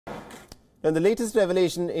And the latest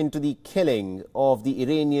revelation into the killing of the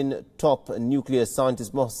Iranian top nuclear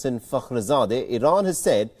scientist Mohsen Fakhrizadeh, Iran has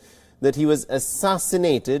said that he was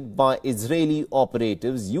assassinated by Israeli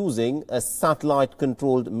operatives using a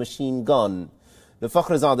satellite-controlled machine gun. The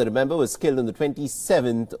Fakhrizadeh, remember, was killed on the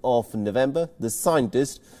 27th of November. The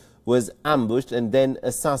scientist was ambushed and then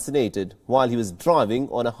assassinated while he was driving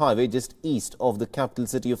on a highway just east of the capital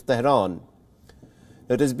city of Tehran.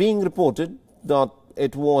 It is being reported that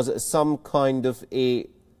it was some kind of a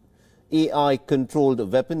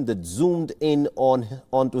AI-controlled weapon that zoomed in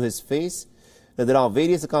onto his face. Now, there are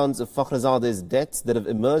various accounts of Fakhrizadeh's deaths that have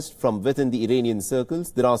emerged from within the Iranian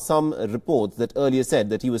circles. There are some reports that earlier said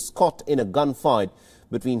that he was caught in a gunfight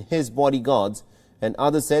between his bodyguards, and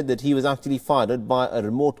others said that he was actually fired by a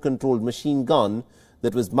remote-controlled machine gun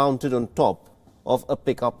that was mounted on top of a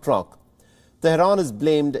pickup truck. Tehran has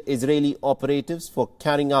blamed Israeli operatives for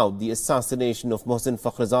carrying out the assassination of Mohsen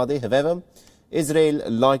Fakhrizadeh. However, Israel,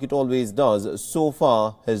 like it always does, so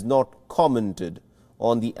far has not commented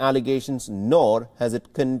on the allegations, nor has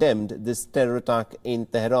it condemned this terror attack in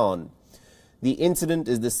Tehran. The incident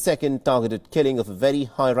is the second targeted killing of a very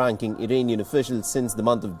high-ranking Iranian official since the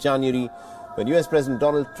month of January, when US President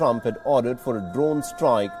Donald Trump had ordered for a drone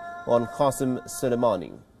strike on Qasem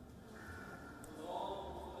Soleimani.